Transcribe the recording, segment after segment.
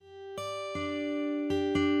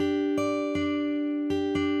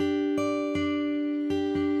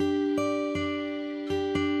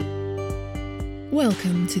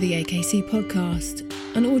Welcome to the AKC podcast,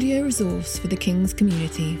 an audio resource for the King's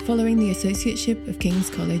community following the Associateship of King's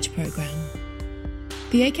College programme.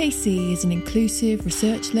 The AKC is an inclusive,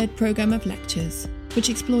 research-led programme of lectures which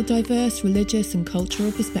explore diverse religious and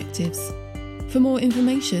cultural perspectives. For more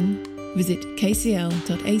information, visit kcl.ac.uk/AKC.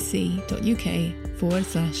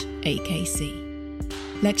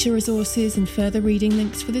 Lecture resources and further reading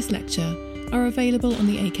links for this lecture are available on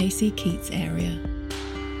the AKC Keats area.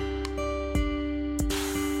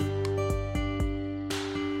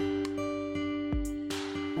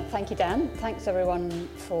 Thank you, Dan. Thanks, everyone,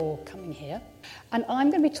 for coming here. And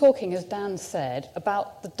I'm going to be talking, as Dan said,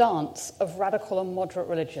 about the dance of radical and moderate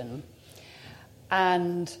religion.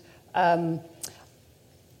 And I've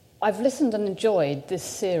listened and enjoyed this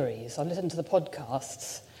series. I've listened to the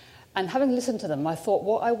podcasts. And having listened to them, I thought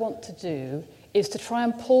what I want to do is to try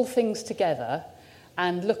and pull things together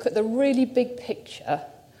and look at the really big picture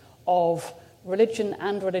of religion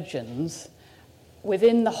and religions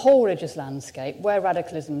within the whole religious landscape, where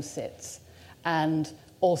radicalism sits, and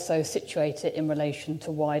also situate it in relation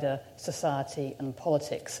to wider society and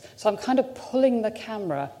politics. So I'm kind of pulling the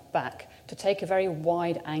camera back to take a very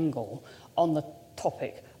wide angle on the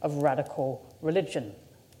topic of radical religion.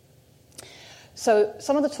 So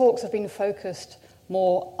some of the talks have been focused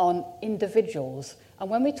more on individuals, and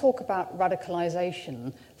when we talk about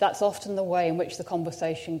radicalisation, that's often the way in which the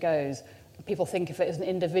conversation goes. People think of it as an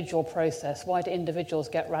individual process. Why do individuals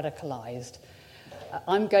get radicalised?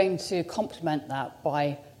 I'm going to complement that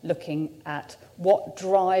by looking at what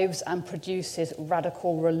drives and produces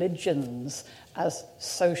radical religions as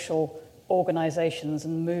social organisations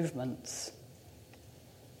and movements.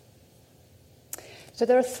 So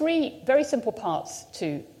there are three very simple parts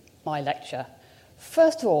to my lecture.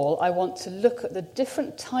 First of all, I want to look at the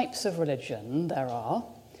different types of religion there are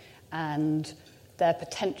and their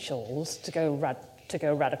potentials to go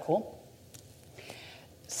radical.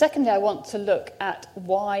 Secondly, I want to look at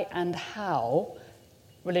why and how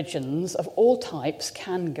religions of all types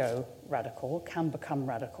can go radical, can become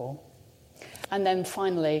radical. And then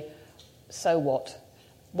finally, so what?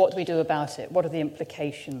 What do we do about it? What are the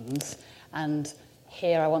implications? And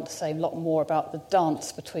here I want to say a lot more about the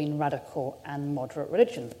dance between radical and moderate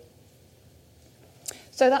religion.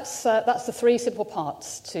 So that's the three simple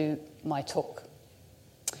parts to my talk.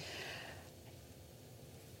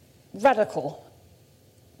 Radical.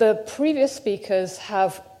 The previous speakers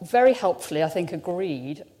have very helpfully, I think,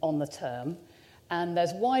 agreed on the term, and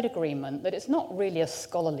there's wide agreement that it's not really a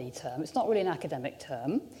scholarly term, it's not really an academic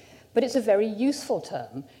term, but it's a very useful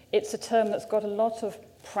term. It's a term that's got a lot of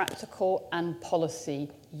practical and policy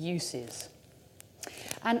uses.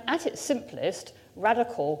 And at its simplest,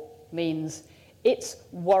 radical means it's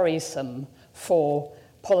worrisome for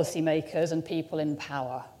policymakers and people in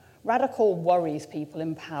power. Radical worries people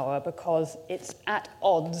in power because it's at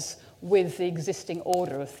odds with the existing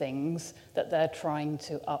order of things that they're trying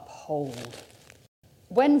to uphold.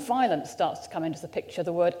 When violence starts to come into the picture,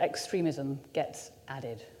 the word extremism gets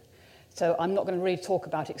added. So I'm not going to really talk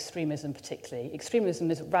about extremism particularly.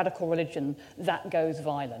 Extremism is radical religion that goes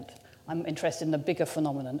violent. I'm interested in the bigger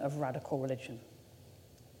phenomenon of radical religion.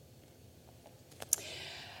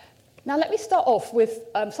 Now, let me start off with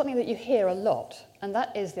something that you hear a lot, and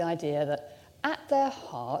that is the idea that at their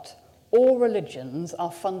heart, all religions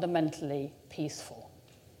are fundamentally peaceful.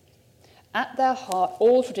 At their heart,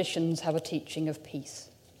 all traditions have a teaching of peace.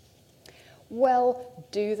 Well,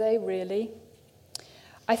 do they really?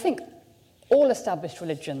 I think all established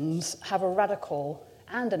religions have a radical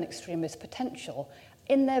and an extremist potential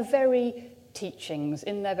in their very teachings,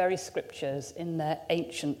 in their very scriptures, in their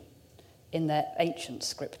ancient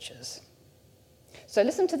scriptures. So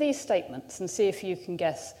listen to these statements and see if you can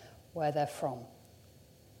guess where they're from.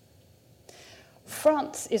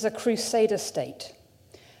 France is a crusader state.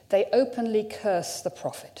 They openly curse the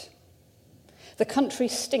prophet. The country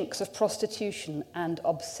stinks of prostitution and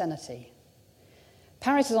obscenity.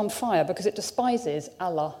 Paris is on fire because it despises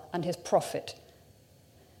Allah and his prophet.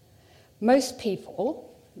 Most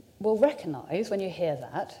people will recognize when you hear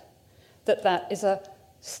that that is a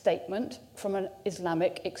statement from an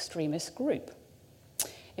Islamic extremist group.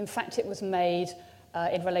 In fact, it was made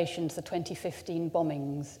in relation to the 2015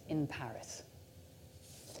 bombings in Paris.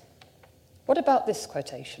 What about this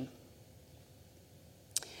quotation?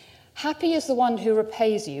 Happy is the one who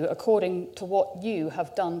repays you according to what you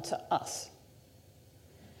have done to us.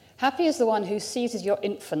 Happy is the one who seizes your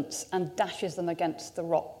infants and dashes them against the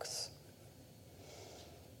rocks.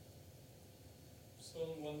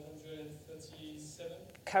 Psalm 137.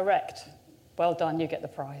 Correct. Well done, you get the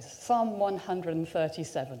prize. Psalm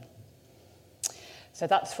 137. So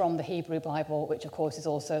that's from the Hebrew Bible, which of course is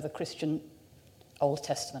also the Christian Old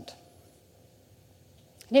Testament.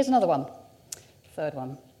 And here's another one, third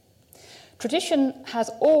one. Tradition has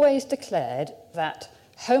always declared that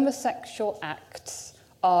homosexual acts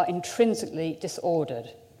are intrinsically disordered.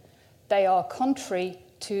 They are contrary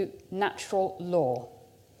to natural law.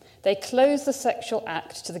 They close the sexual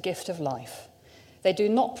act to the gift of life. They do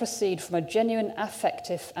not proceed from a genuine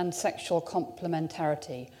affective and sexual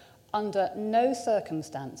complementarity. Under no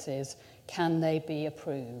circumstances can they be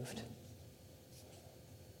approved.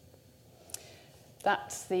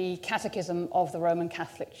 That's the Catechism of the Roman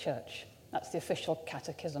Catholic Church. That's the official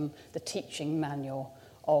catechism, the teaching manual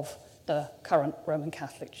of the current Roman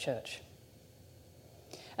Catholic Church.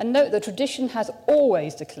 And note, the tradition has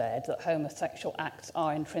always declared that homosexual acts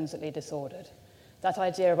are intrinsically disordered. That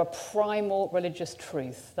idea of a primal religious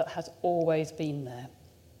truth that has always been there.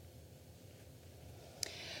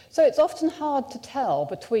 So it's often hard to tell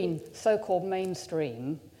between so-called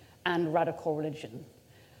mainstream and radical religion.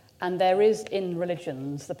 And there is in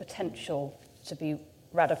religions the potential to be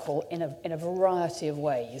radical in a variety of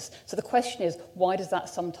ways. So the question is, why does that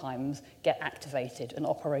sometimes get activated and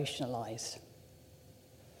operationalized?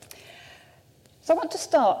 So I want to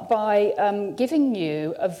start by giving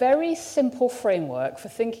you a very simple framework for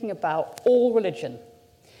thinking about all religion.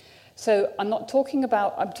 So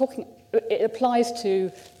it applies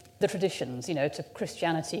to the traditions, to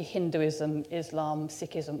Christianity, Hinduism, Islam,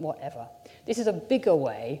 Sikhism, whatever. This is a bigger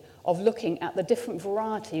way of looking at the different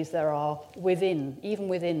varieties there are even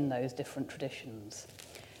within those different traditions.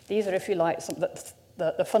 These are, if you like,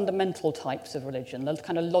 the fundamental types of religion, the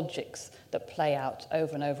kind of logics that play out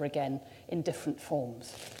over and over again in different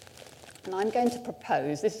forms. And I'm going to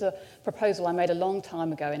propose, this is a proposal I made a long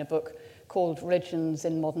time ago in a book called Religions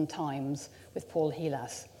in Modern Times with Paul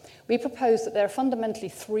Helas. We propose that there are fundamentally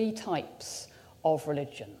three types of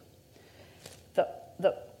religion.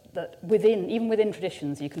 That even within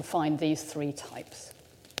traditions, you can find these three types.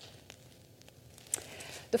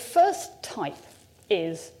 The first type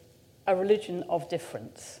is a religion of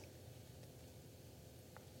difference.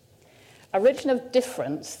 A religion of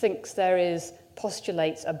difference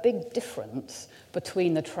postulates a big difference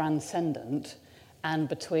between the transcendent and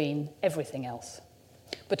between everything else,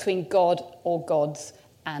 between God or gods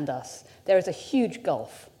and us. There is a huge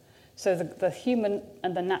gulf. So the human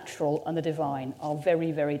and the natural and the divine are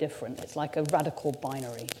very, very different. It's like a radical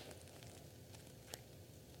binary.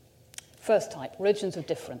 First type, religions of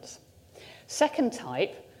difference. Second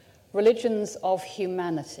type, religions of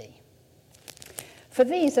humanity. For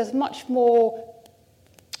these, there's much more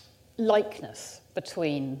likeness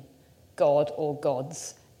between God or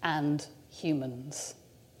gods and humans.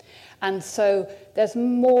 And so there's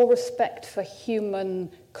more respect for human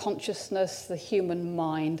consciousness, the human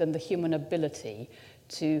mind, and the human ability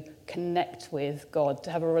to connect with God, to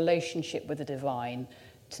have a relationship with the divine,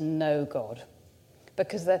 to know God.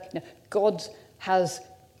 Because God has,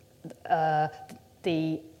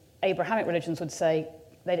 the Abrahamic religions would say,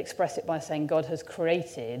 they'd express it by saying God has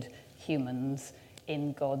created humans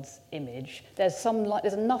in God's image. There's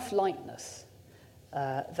enough likeness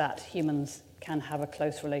that humans can have a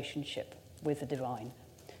close relationship with the divine.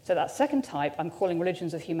 So that second type I'm calling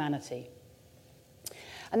religions of humanity.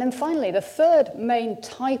 And then finally, the third main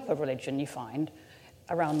type of religion you find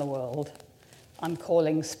around the world, I'm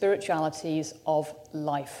calling spiritualities of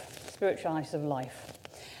life. Spiritualities of life.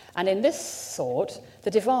 And in this sort,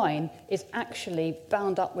 the divine is actually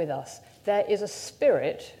bound up with us. There is a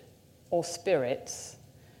spirit or spirits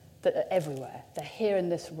that are everywhere. They're here in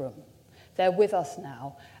this room. They're with us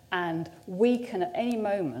now. And we can at any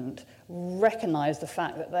moment recognize the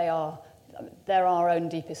fact that they're our own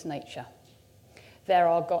deepest nature. They're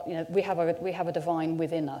our God, we have a divine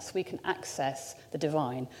within us. We can access the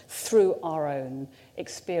divine through our own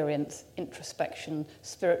experience, introspection,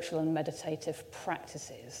 spiritual and meditative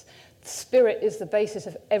practices. Spirit is the basis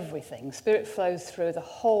of everything. Spirit flows through the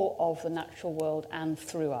whole of the natural world and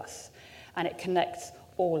through us, and it connects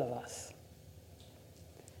all of us.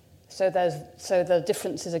 So the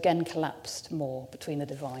differences again collapsed more between the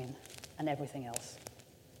divine and everything else.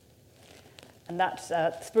 And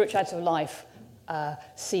that spirituality of life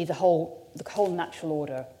see the whole natural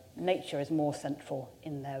order. Nature is more central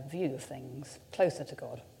in their view of things, closer to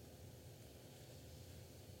God.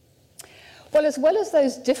 Well, as well as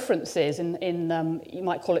those differences in you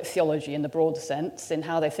might call it theology in the broad sense, in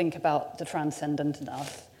how they think about the transcendent and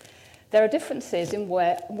us, there are differences in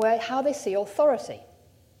how they see authority.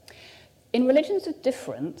 In religions of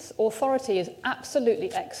difference, authority is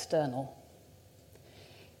absolutely external.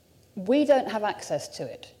 We don't have access to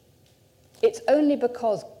it. It's only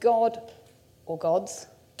because God or gods,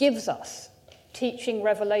 gives us teaching,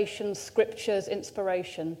 revelation, scriptures,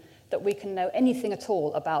 inspiration, that we can know anything at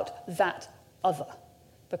all about that other,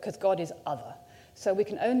 because God is other. So we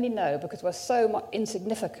can only know, because we're so much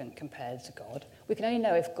insignificant compared to God, we can only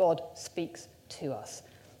know if God speaks to us.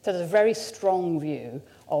 So there's a very strong view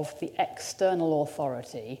of the external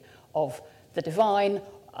authority of the divine,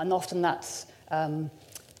 and often that's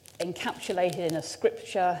encapsulated in a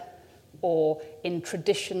scripture or in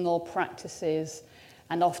traditional practices,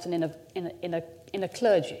 and often in a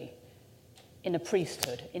clergy, in a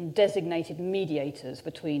priesthood, in designated mediators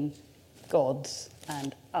between gods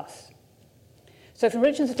and us. So for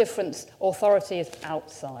religions of difference, authority is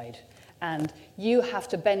outside, and you have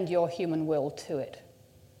to bend your human will to it.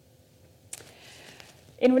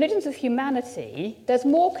 In religions of humanity, there's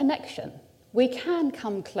more connection. We can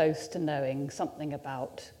come close to knowing something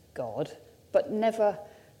about God, but never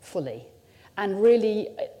fully. And really,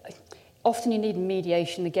 often you need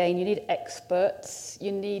mediation again, you need experts,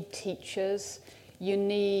 you need teachers, you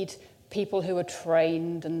need people who are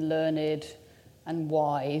trained and learned and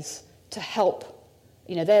wise to help.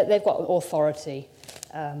 You know, they've got authority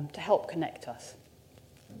to help connect us.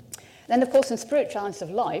 Then, of course, in spirituality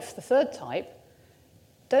of life, the third type,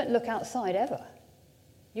 don't look outside ever.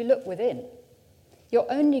 You look within. You're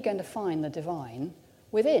only going to find the divine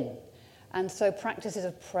within. And so practices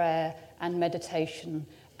of prayer and meditation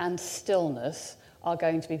and stillness are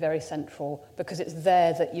going to be very central, because it's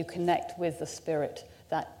there that you connect with the spirit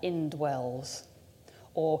that indwells.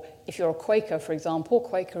 Or if you're a Quaker, for example,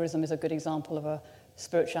 Quakerism is a good example of a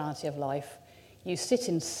spirituality of life. You sit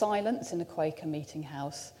in silence in a Quaker meeting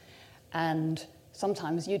house, and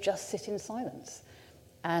sometimes you just sit in silence.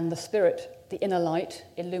 And the spirit, the inner light,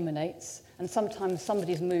 illuminates, and sometimes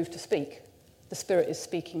somebody's moved to speak. The spirit is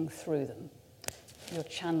speaking through them. You're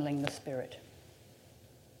channeling the spirit.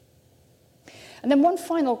 And then one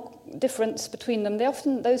final difference between them,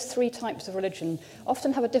 those three types of religion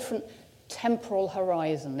often have a different temporal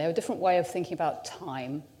horizon. They have a different way of thinking about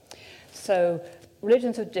time. So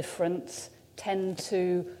religions of difference tend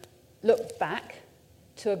to look back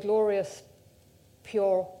to a glorious,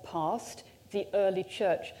 pure past, the early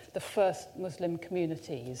church, the first Muslim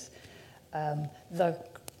communities, the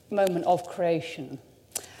moment of creation,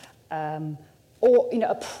 or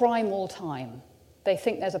a primal time. They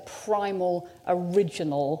think there's a primal,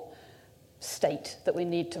 original state that we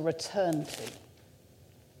need to return to.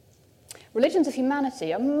 Religions of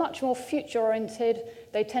humanity are much more future-oriented.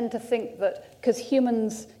 They tend to think that, because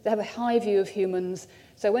humans, they have a high view of humans,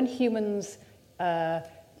 so when humans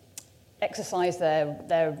exercise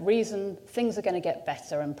their reason, things are going to get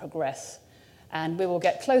better and progress, and we will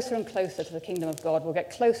get closer and closer to the kingdom of God. We'll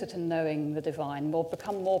get closer to knowing the divine. We'll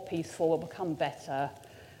become more peaceful. We'll become better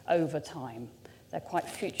over time. They're quite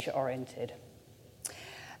future-oriented.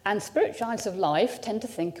 And spiritualists of life tend to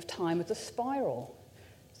think of time as a spiral.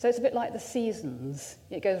 So it's a bit like the seasons.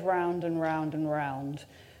 It goes round and round and round.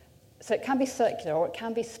 So it can be circular or it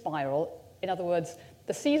can be spiral. In other words,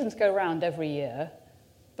 the seasons go round every year,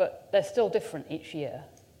 but they're still different each year.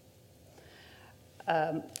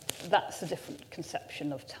 That's a different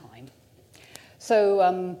conception of time.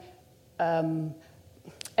 So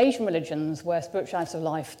Asian religions, where spiritualities of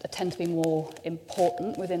life tend to be more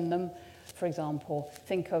important within them, for example,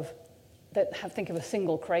 think of a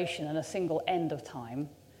single creation and a single end of time.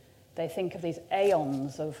 They think of these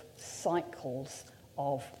aeons of cycles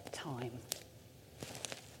of time.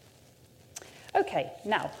 Okay,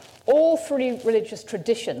 now, all three religious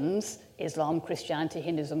traditions, Islam, Christianity,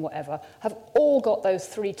 Hinduism, whatever, have all got those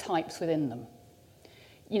three types within them.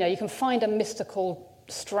 You can find a mystical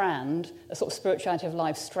strand, a sort of spirituality of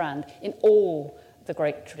life strand, in all the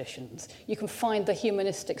great traditions. You can find the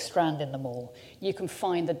humanistic strand in them all. You can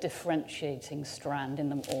find the differentiating strand in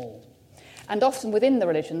them all. And often within the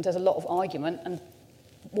religions, there's a lot of argument, and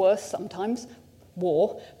worse sometimes,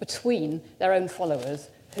 war, between their own followers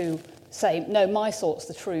who say, no, my thought's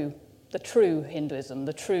the true Hinduism,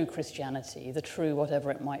 the true Christianity, the true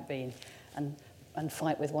whatever it might be, and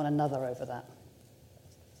fight with one another over that.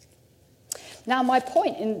 Now, my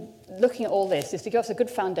point in looking at all this is to give us a good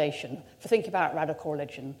foundation for thinking about radical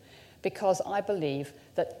religion, because I believe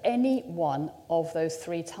that any one of those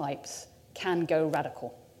three types can go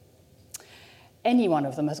radical. Any one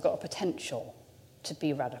of them has got a potential to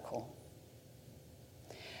be radical.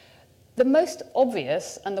 The most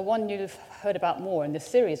obvious, and the one you've heard about more in this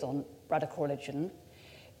series on radical religion,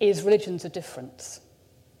 is religions of difference.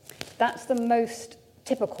 That's the most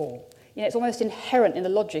typical. It's almost inherent in the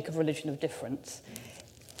logic of religion of difference.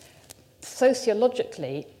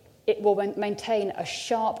 Sociologically, it will maintain a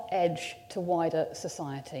sharp edge to wider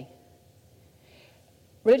society.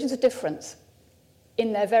 religions of difference,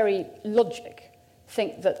 in their very logic,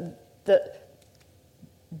 think that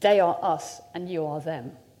they are us and you are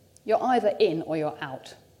them. You're either in or you're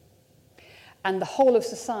out. And the whole of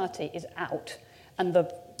society is out, and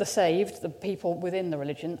the saved, the people within the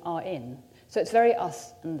religion, are in. So it's very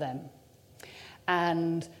us and them.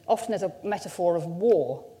 And often there's a metaphor of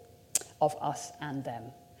war of us and them.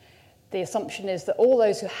 The assumption is that all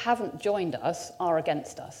those who haven't joined us are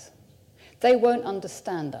against us. They won't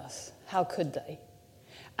understand us. How could they?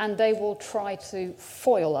 And they will try to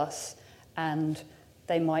foil us, and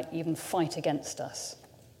they might even fight against us.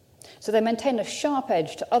 So they maintain a sharp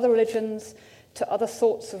edge to other religions, to other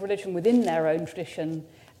sorts of religion within their own tradition,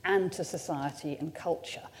 and to society and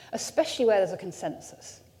culture, especially where there's a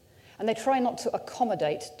consensus. And they try not to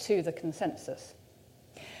accommodate to the consensus.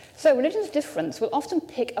 So religions of difference will often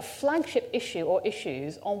pick a flagship issue or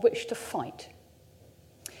issues on which to fight.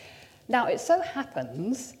 Now, it so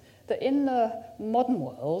happens that in the modern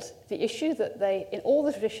world, the issue that in all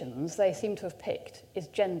the traditions, they seem to have picked is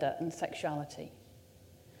gender and sexuality.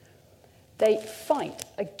 They fight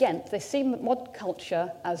against, they see modern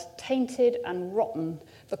culture as tainted and rotten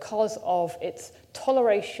because of its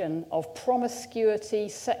toleration of promiscuity,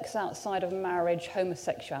 sex outside of marriage,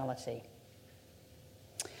 homosexuality.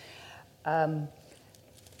 The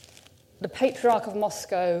Patriarch of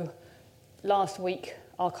Moscow, last week,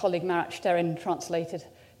 our colleague Marat Sterin translated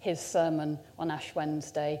his sermon on Ash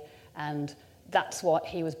Wednesday, and that's what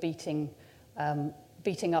he was beating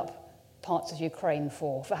up parts of Ukraine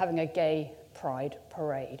for having a gay pride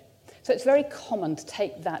parade. So it's very common to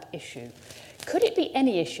take that issue. Could it be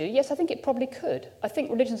any issue? Yes, I think it probably could. I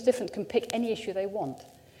think religions of difference can pick any issue they want.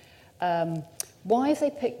 Why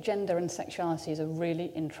they pick gender and sexuality is a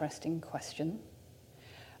really interesting question.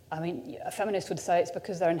 I mean, a feminist would say it's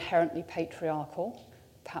because they're inherently patriarchal.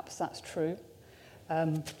 Perhaps that's true.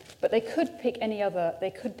 But they could pick any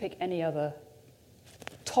other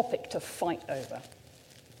topic to fight over,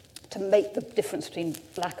 to make the difference between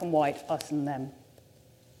black and white, us and them.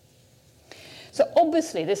 So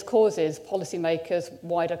obviously this causes policymakers,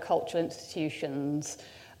 wider cultural institutions,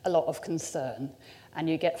 a lot of concern. And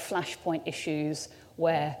you get flashpoint issues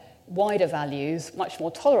where wider values, much more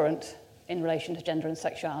tolerant in relation to gender and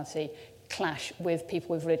sexuality, clash with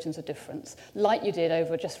people with religions of difference, like you did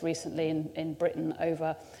over just recently in Britain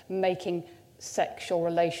over making sexual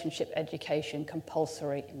relationship education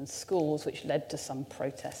compulsory in schools, which led to some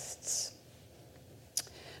protests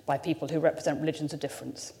by people who represent religions of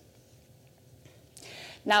difference.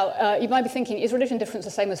 Now, you might be thinking, is religion difference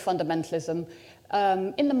the same as fundamentalism?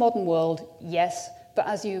 In the modern world, yes, but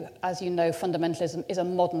as you know, fundamentalism is a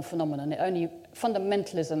modern phenomenon.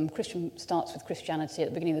 Fundamentalism, Christian starts with Christianity at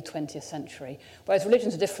the beginning of the 20th century, whereas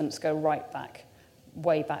religions of difference go right back,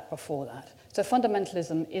 way back before that. So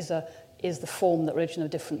fundamentalism is the form that religion of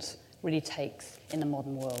difference really takes in the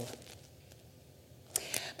modern world.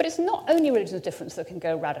 But it's not only religions of difference that can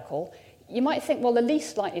go radical. You might think, well, the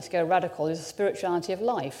least likely to go radical is the spirituality of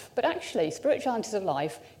life. But actually, spiritualities of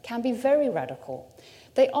life can be very radical.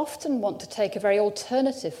 They often want to take a very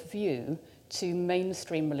alternative view to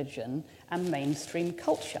mainstream religion and mainstream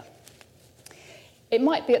culture. It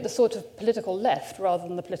might be at the sort of political left rather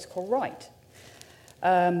than the political right.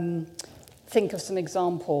 Think of some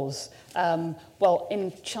examples. Well,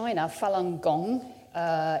 in China, Falun Gong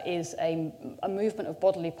is a movement of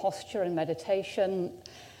bodily posture and meditation.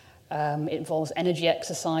 It involves energy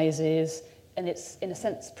exercises, and it's, in a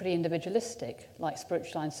sense, pretty individualistic, like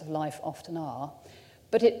spiritualities of life often are.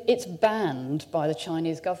 But it's banned by the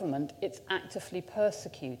Chinese government. It's actively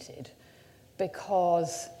persecuted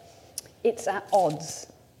because it's at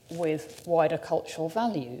odds with wider cultural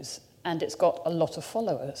values, and it's got a lot of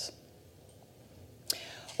followers.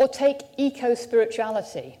 Or take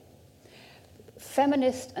eco-spirituality.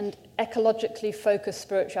 Feminist and ecologically focused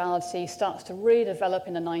spirituality starts to really develop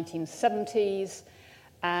in the 1970s,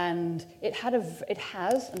 and it has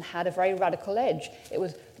had a very radical edge. It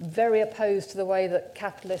was very opposed to the way that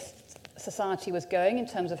capitalist society was going in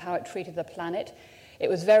terms of how it treated the planet. It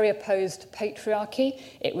was very opposed to patriarchy.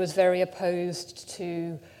 It was very opposed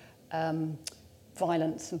to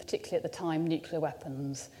violence, and particularly at the time, nuclear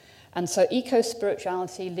weapons. And so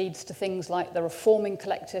eco-spirituality leads to things like the Reforming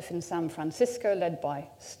Collective in San Francisco, led by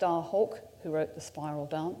Starhawk, who wrote The Spiral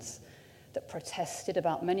Dance, that protested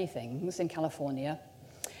about many things in California.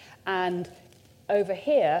 And over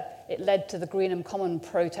here, it led to the Greenham Common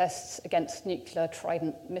protests against nuclear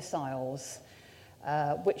Trident missiles,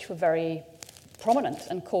 which were very prominent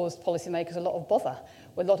and caused policymakers a lot of bother,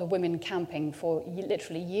 with a lot of women camping for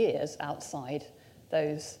literally years outside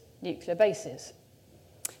those nuclear bases.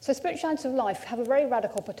 So spirituality of life have a very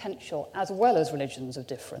radical potential as well as religions of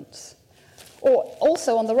difference. Or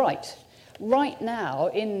also on the right now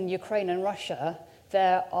in Ukraine and Russia,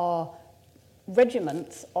 there are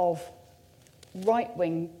regiments of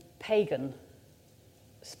right-wing pagan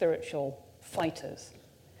spiritual fighters.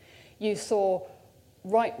 You saw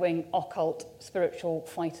right-wing occult spiritual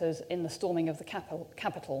fighters in the storming of the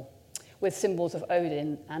capital with symbols of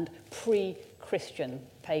Odin and pre-Christian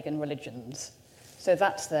pagan religions. So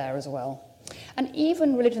that's there as well. And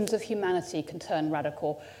even religions of humanity can turn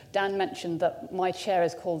radical. Dan mentioned that my chair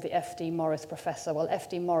is called the F.D. Morris Professor. Well,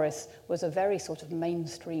 F.D. Morris was a very sort of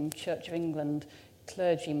mainstream Church of England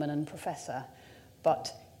clergyman and professor,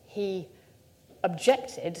 but he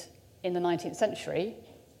objected in the 19th century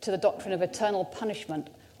to the doctrine of eternal punishment,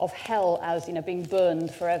 of hell as, being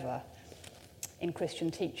burned forever in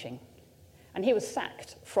Christian teaching. And he was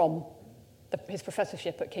sacked from his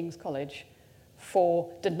professorship at King's College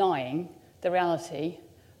for denying the reality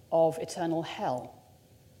of eternal hell.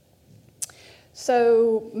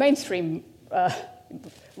 So mainstream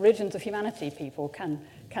religions of humanity people can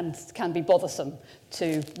be bothersome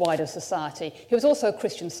to wider society. He was also a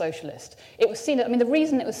Christian socialist. It was seen, the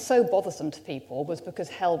reason it was so bothersome to people was because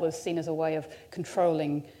hell was seen as a way of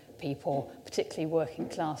controlling people, particularly working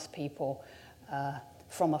class people,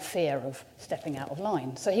 from a fear of stepping out of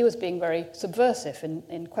line. So he was being very subversive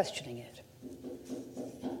in questioning it.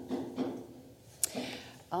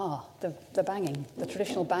 The banging, the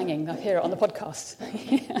traditional banging. I hear it on the podcast.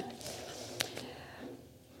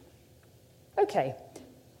 Okay,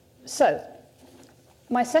 so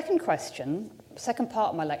my second question, second part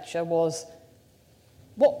of my lecture was,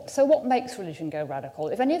 what makes religion go radical?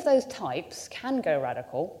 If any of those types can go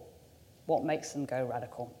radical, what makes them go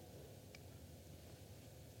radical?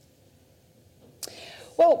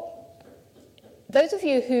 Well, those of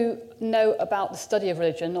you who know about the study of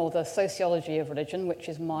religion or the sociology of religion, which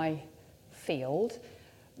is my field,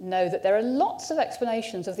 know that there are lots of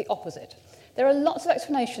explanations of the opposite. There are lots of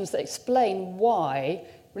explanations that explain why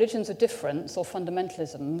religions of difference or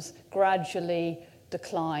fundamentalisms gradually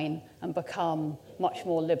decline and become much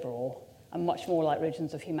more liberal and much more like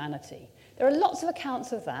religions of humanity. There are lots of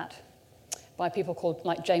accounts of that by people called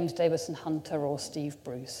like James Davison Hunter or Steve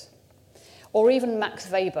Bruce. Or even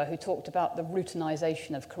Max Weber, who talked about the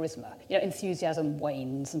routinization of charisma. Enthusiasm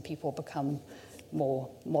wanes and people become more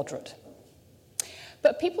moderate.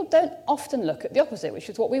 But people don't often look at the opposite, which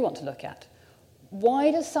is what we want to look at.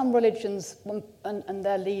 Why do some religions and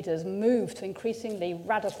their leaders move to increasingly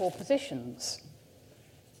radical positions?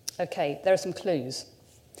 Okay, there are some clues.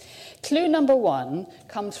 Clue number one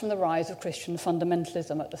comes from the rise of Christian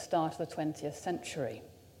fundamentalism at the start of the 20th century.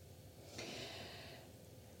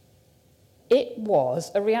 It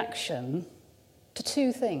was a reaction to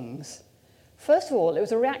two things. First of all, it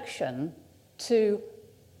was a reaction to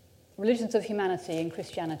religions of humanity and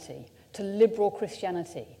Christianity, to liberal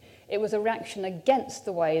Christianity. It was a reaction against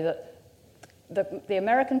the way that the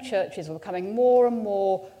American churches were becoming more and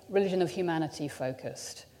more religion of humanity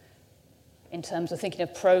focused in terms of thinking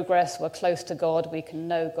of progress, we're close to God, we can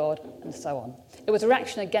know God, and so on. It was a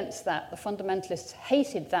reaction against that. The fundamentalists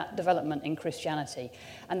hated that development in Christianity,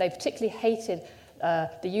 and they particularly hated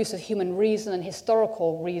the use of human reason and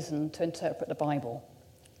historical reason to interpret the Bible.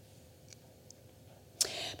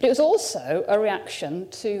 But it was also a reaction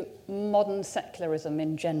to modern secularism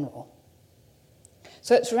in general.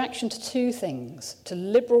 So it's a reaction to two things, to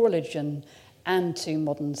liberal religion and to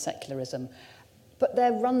modern secularism. But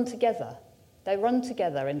they're run together. They run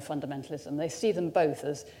together in fundamentalism. They see them both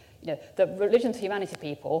as, the religions of humanity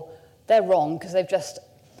people, they're wrong because they've just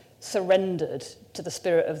surrendered to the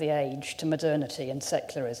spirit of the age, to modernity and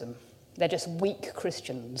secularism. They're just weak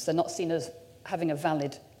Christians. They're not seen as having a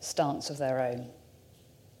valid stance of their own.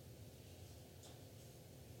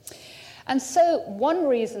 And so one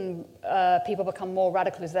reason people become more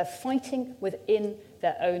radical is they're fighting within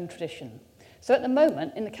their own tradition. So at the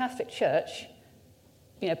moment, in the Catholic Church,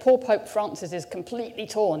 poor Pope Francis is completely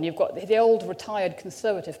torn. You've got the old retired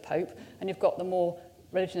conservative Pope, and you've got the more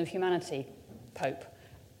religion of humanity Pope.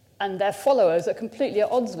 And their followers are completely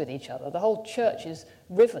at odds with each other. The whole church is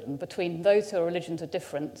riven between those who are religions of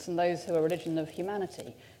difference and those who are religion of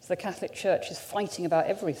humanity. So the Catholic Church is fighting about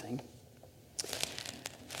everything.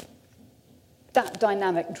 That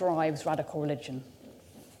dynamic drives radical religion.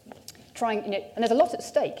 And there's a lot at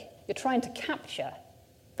stake. You're trying to capture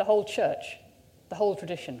the whole church, the whole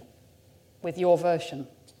tradition, with your version.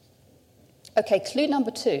 Okay, clue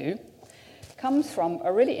number two comes from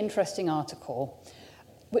a really interesting article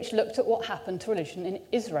which looked at what happened to religion in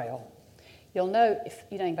Israel. You'll know, if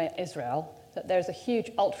you know about Israel, that there's a huge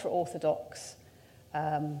ultra-Orthodox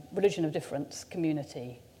religion of difference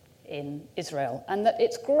community in Israel, and that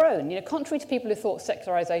it's grown. You know, contrary to people who thought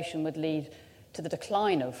secularization would lead to the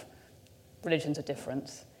decline of religions of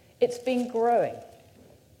difference, it's been growing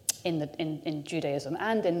in Judaism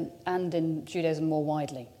and in Judaism more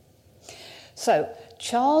widely. So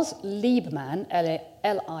Charles Liebman,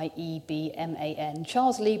 L-I-E-B-M-A-N,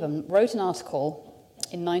 Charles Liebman wrote an article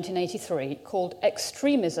in 1983 called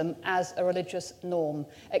Extremism as a Religious Norm.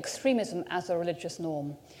 Extremism as a Religious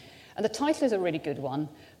Norm. And the title is a really good one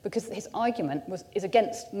because his argument is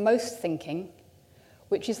against most thinking,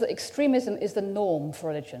 which is that extremism is the norm for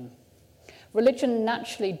religion. Religion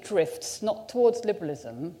naturally drifts not towards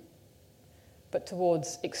liberalism, but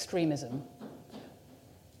towards extremism.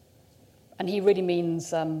 And he really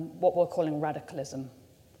means what we're calling radicalism.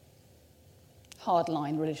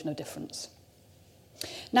 Hardline religion of difference.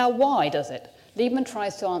 Now, why does it? Liebman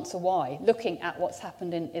tries to answer why, looking at what's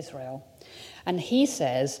happened in Israel. And he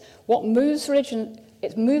says, what moves religion,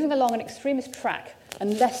 it's moving along an extremist track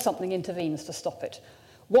unless something intervenes to stop it.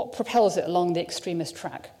 What propels it along the extremist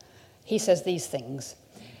track? He says these things.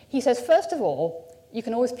 He says, first of all, you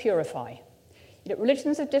can always purify. You know,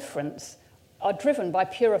 religions of difference are driven by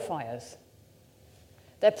purifiers.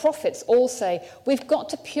 Their prophets all say, we've got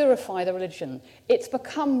to purify the religion. It's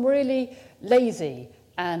become really lazy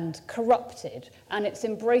and corrupted, and it's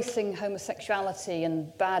embracing homosexuality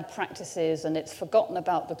and bad practices, and it's forgotten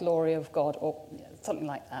about the glory of God, or something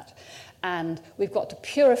like that. And we've got to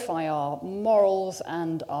purify our morals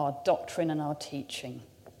and our doctrine and our teaching.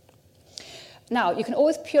 Now, you can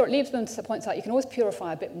always Liebman points out, you can always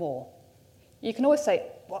purify a bit more. You can always say,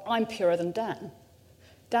 well, I'm purer than Dan.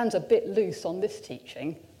 Dan's a bit loose on this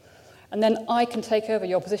teaching, and then I can take over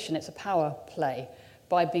your position. It's a power play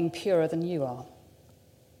by being purer than you are.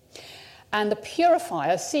 And the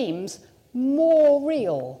purifier seems more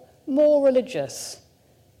real, more religious,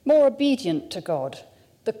 more obedient to God,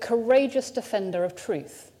 the courageous defender of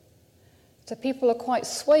truth. So people are quite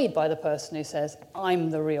swayed by the person who says, I'm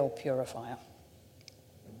the real purifier.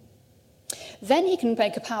 Then he can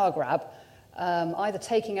make a power grab, either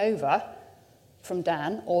taking over from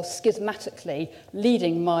Dan or schismatically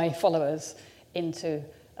leading my followers into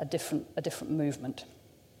a different movement.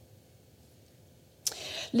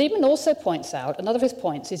 Liebman also points out, another of his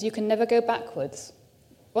points is you can never go backwards.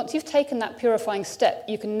 Once you've taken that purifying step,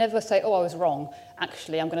 you can never say, oh, I was wrong.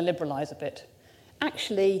 Actually, I'm going to liberalise a bit.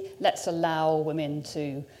 Actually, let's allow women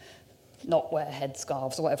to not wear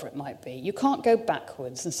headscarves or whatever it might be. You can't go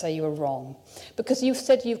backwards and say you were wrong because you've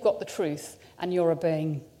said you've got the truth and you're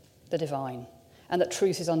obeying the divine and that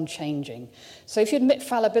truth is unchanging. So if you admit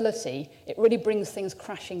fallibility, it really brings things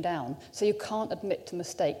crashing down. So you can't admit to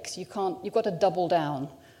mistakes. You've got to double down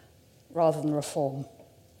rather than reform.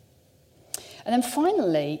 And then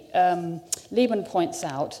finally, Liebman points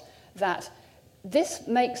out that this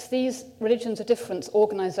makes these religions of difference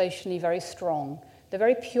organisationally very strong. They're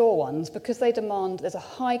very pure ones because they demand, there's a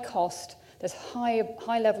high cost, there's high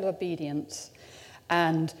level of obedience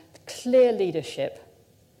and clear leadership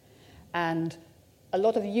and a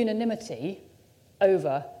lot of unanimity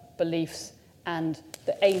over beliefs and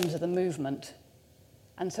the aims of the movement.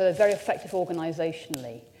 And so they're very effective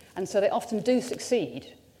organisationally. And so they often do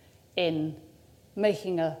succeed in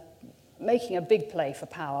making a big play for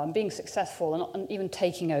power and being successful and even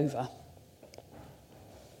taking over.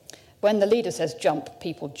 When the leader says jump,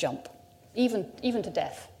 people jump, even to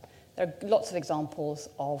death. There are lots of examples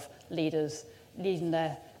of leaders leading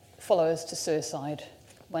their followers to suicide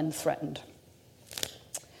when threatened.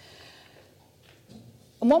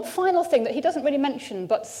 And one final thing that he doesn't really mention,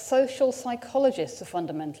 but social psychologists of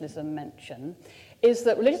fundamentalism mention, is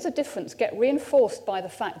that religions of difference get reinforced by the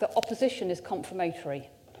fact that opposition is confirmatory.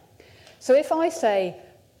 So if I say,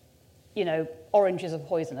 oranges are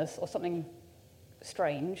poisonous or something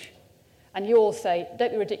strange, and you all say,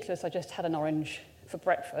 don't be ridiculous, I just had an orange for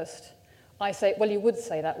breakfast, I say, well, you would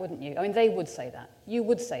say that, wouldn't you? I mean, they would say that. You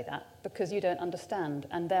would say that because you don't understand,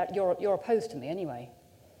 and you're opposed to me anyway.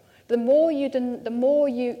 The more you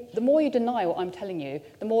deny what I'm telling you,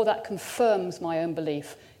 the more that confirms my own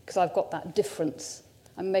belief, because I've got that difference.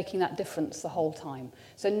 I'm making that difference the whole time.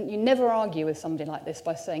 So you never argue with somebody like this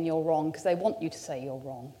by saying you're wrong, because they want you to say you're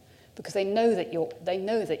wrong, because they know that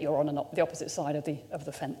you're on the opposite side of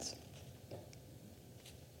the fence.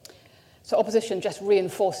 So opposition just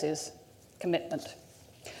reinforces commitment.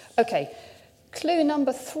 Okay, clue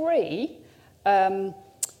number 3. I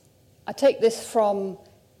take this from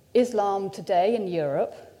Islam Today in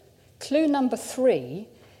Europe. Clue number 3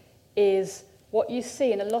 is what you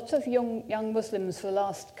see in a lot of young Muslims for the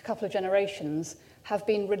last couple of generations have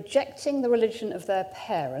been rejecting the religion of their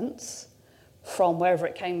parents, from wherever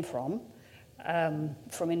it came from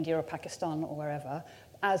India or Pakistan or wherever,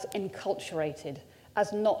 as enculturated,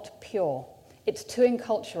 as not pure. It's too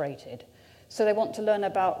enculturated. So they want to learn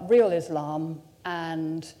about real Islam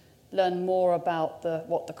and learn more about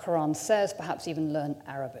what the Quran says, perhaps even learn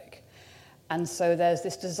Arabic. And so there's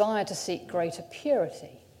this desire to seek greater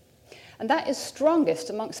purity. And that is strongest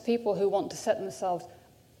amongst people who want to set themselves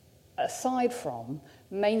aside from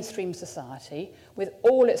mainstream society with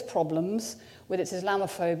all its problems, with its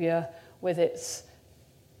Islamophobia, with its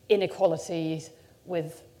inequalities,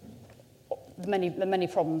 with the many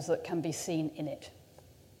problems that can be seen in it.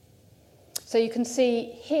 So you can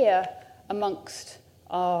see here amongst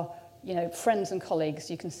our friends and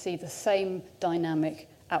colleagues, you can see the same dynamic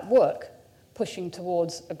at work, pushing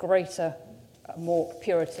towards a greater, more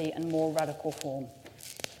purity and more radical form.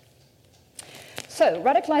 So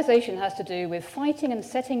radicalization has to do with fighting and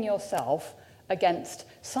setting yourself against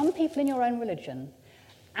some people in your own religion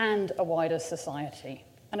and a wider society.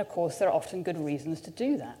 And of course, there are often good reasons to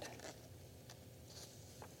do that.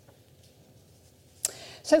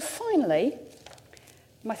 So finally,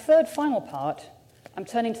 my third final part, I'm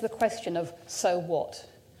turning to the question of so what?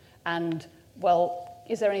 And, well,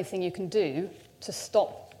 is there anything you can do to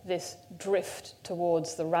stop this drift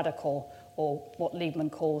towards the radical, or what Liebman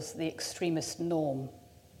calls the extremist norm?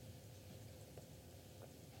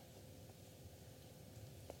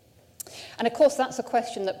 And of course, that's a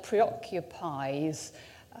question that preoccupies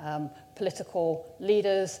political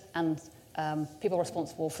leaders and people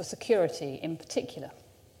responsible for security in particular.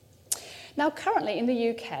 Now, currently in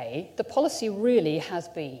the UK, the policy really has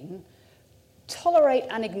been tolerate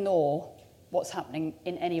and ignore what's happening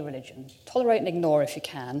in any religion. Tolerate and ignore if you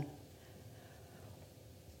can,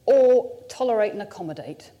 or tolerate and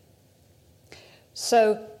accommodate.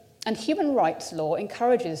 So, and human rights law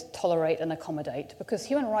encourages tolerate and accommodate, because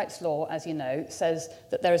human rights law, as you know, says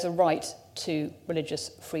that there is a right to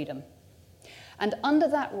religious freedom. And under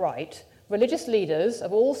that right, religious leaders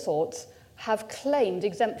of all sorts have claimed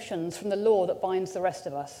exemptions from the law that binds the rest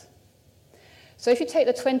of us. So if you take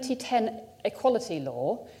the 2010 equality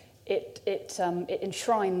law, it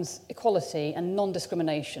enshrines equality and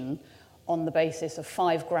non-discrimination on the basis of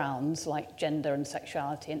 5 grounds like gender and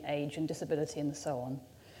sexuality and age and disability and so on.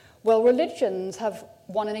 Well, religions have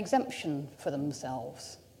won an exemption for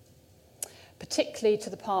themselves, particularly to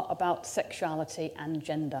the part about sexuality and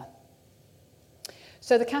gender.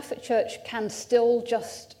 So the Catholic Church can still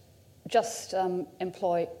just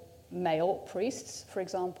employ male priests, for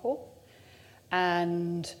example,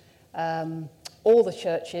 and all the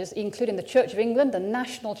churches, including the Church of England, the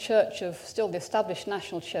national church still the established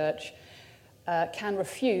national church, can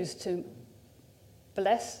refuse to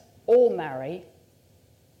bless or marry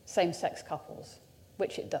same-sex couples,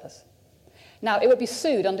 which it does. Now, it would be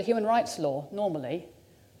sued under human rights law normally,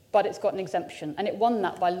 but it's got an exemption, and it won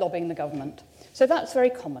that by lobbying the government. So that's very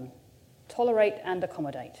common. Tolerate and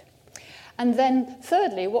accommodate. And then,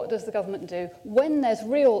 thirdly, what does the government do? When there's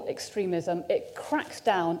real extremism, it cracks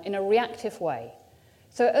down in a reactive way.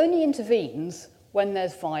 So it only intervenes when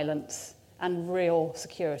there's violence and real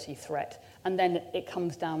security threat, and then it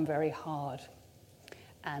comes down very hard.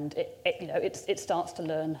 And it starts to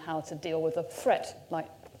learn how to deal with a threat, like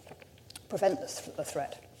prevent the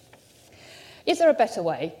threat. Is there a better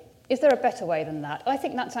way? Is there a better way than that? I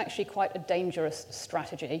think that's actually quite a dangerous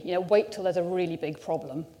strategy. Wait till there's a really big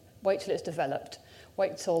problem. Wait till it's developed.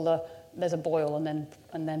 Wait till there's a boil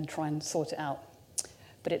and then try and sort it out.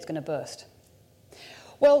 But it's going to burst.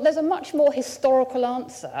 Well, there's a much more historical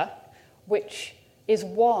answer, which is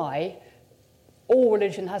why all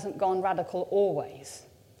religion hasn't gone radical always.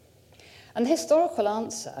 And the historical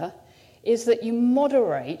answer is that you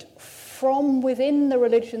moderate from within the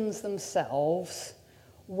religions themselves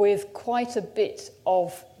with quite a bit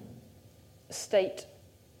of state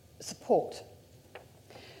support.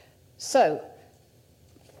 So,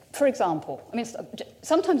 for example,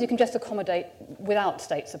 sometimes you can just accommodate without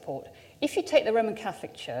state support. If you take the Roman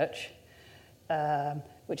Catholic Church,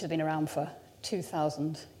 which has been around for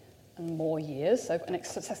 2,000 and more years, so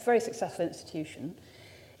a very successful institution,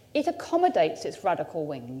 it accommodates its radical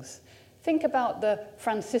wings. Think about the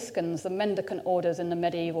Franciscans, the mendicant orders in the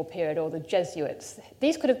medieval period, or the Jesuits.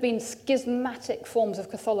 These could have been schismatic forms of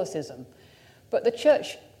Catholicism, but the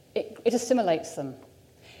church, it assimilates them.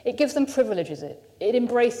 It gives them privileges, it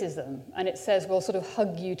embraces them, and it says, we'll sort of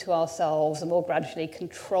hug you to ourselves and we'll gradually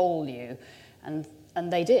control you. And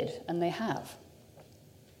they did, and they have.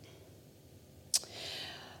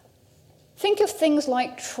 Think of things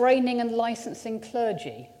like training and licensing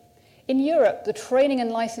clergy. In Europe, the training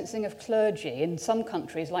and licensing of clergy in some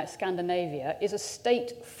countries like Scandinavia is a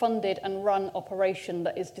state-funded and run operation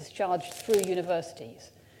that is discharged through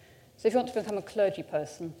universities. So if you want to become a clergy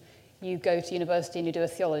person, you go to university and you do a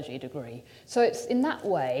theology degree. So it's in that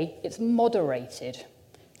way, it's moderated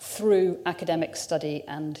through academic study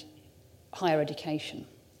and higher education.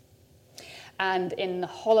 And in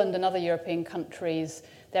Holland and other European countries,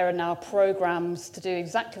 there are now programs to do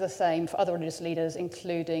exactly the same for other religious leaders,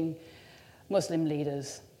 including Muslim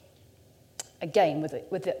leaders, again with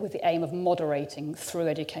the aim of moderating through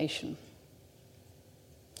education.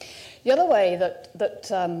 The other way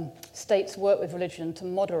that states work with religion to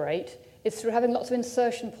moderate is through having lots of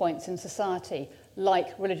insertion points in society, like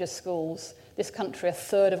religious schools. This country, a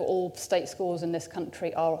third of all state schools in this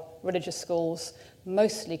country are religious schools,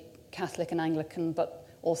 mostly Catholic and Anglican, but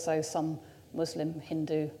also some Muslim,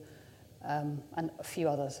 Hindu, and a few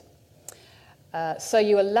others. So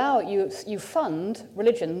you fund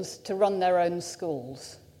religions to run their own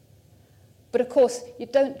schools. But of course, you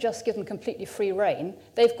don't just give them completely free rein.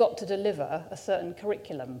 They've got to deliver a certain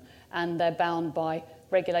curriculum, and they're bound by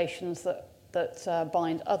regulations that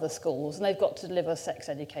bind other schools, and they've got to deliver sex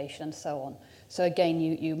education and so on. So again,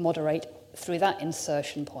 you moderate through that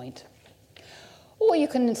insertion point. Or you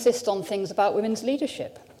can insist on things about women's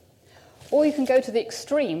leadership. Or you can go to the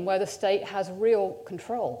extreme where the state has real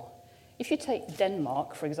control. If you take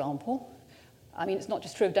Denmark, for example, I mean, it's not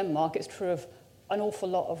just true of Denmark, it's true of an awful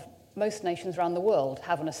lot of most nations around the world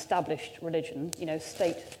have an established religion,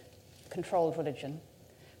 state-controlled religion,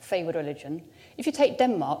 favoured religion. If you take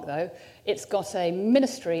Denmark, though, it's got a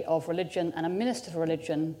ministry of religion and a minister for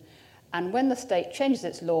religion, and when the state changes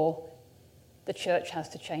its law, the church has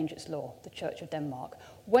to change its law, the Church of Denmark.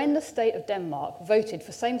 When the state of Denmark voted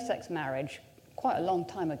for same-sex marriage quite a long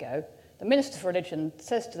time ago, the Minister for Religion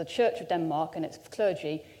says to the Church of Denmark and its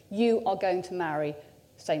clergy, you are going to marry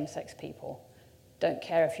same-sex people. Don't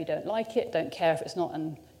care if you don't like it, don't care if it's not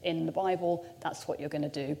in the Bible, that's what you're going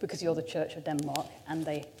to do because you're the Church of Denmark, and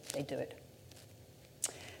they do it.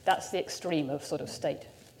 That's the extreme of sort of state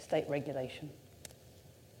regulation.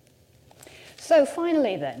 So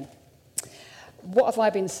finally then, what have I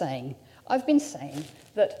been saying? I've been saying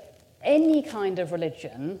that any kind of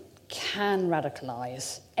religion can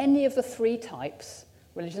radicalize. Any of the three types,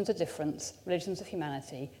 religions of difference, religions of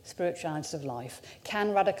humanity, spiritualities of life, can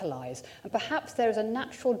radicalize. And perhaps there is a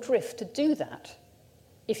natural drift to do that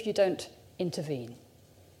if you don't intervene.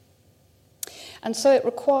 And so it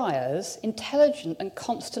requires intelligent and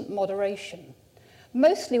constant moderation,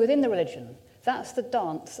 mostly within the religion. That's the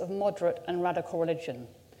dance of moderate and radical religion.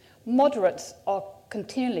 Moderates are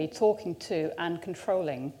continually talking to and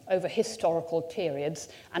controlling over historical periods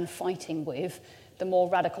and fighting with the more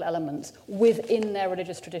radical elements within their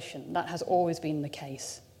religious tradition. That has always been the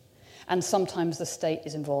case. And sometimes the state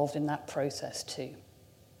is involved in that process too.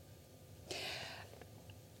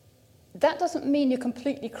 That doesn't mean you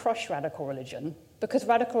completely crush radical religion, because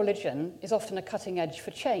radical religion is often a cutting edge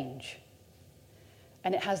for change.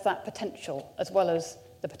 And it has that potential, as well as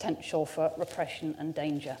the potential for repression and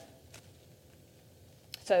danger.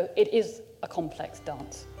 So it is a complex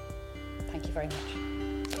dance. Thank you very much.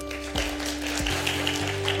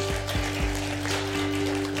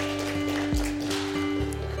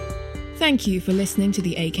 Thank you for listening to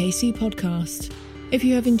the AKC podcast. If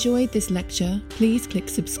you have enjoyed this lecture, please click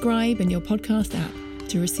subscribe in your podcast app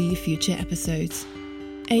to receive future episodes.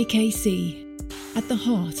 AKC, at the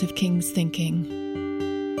heart of King's thinking.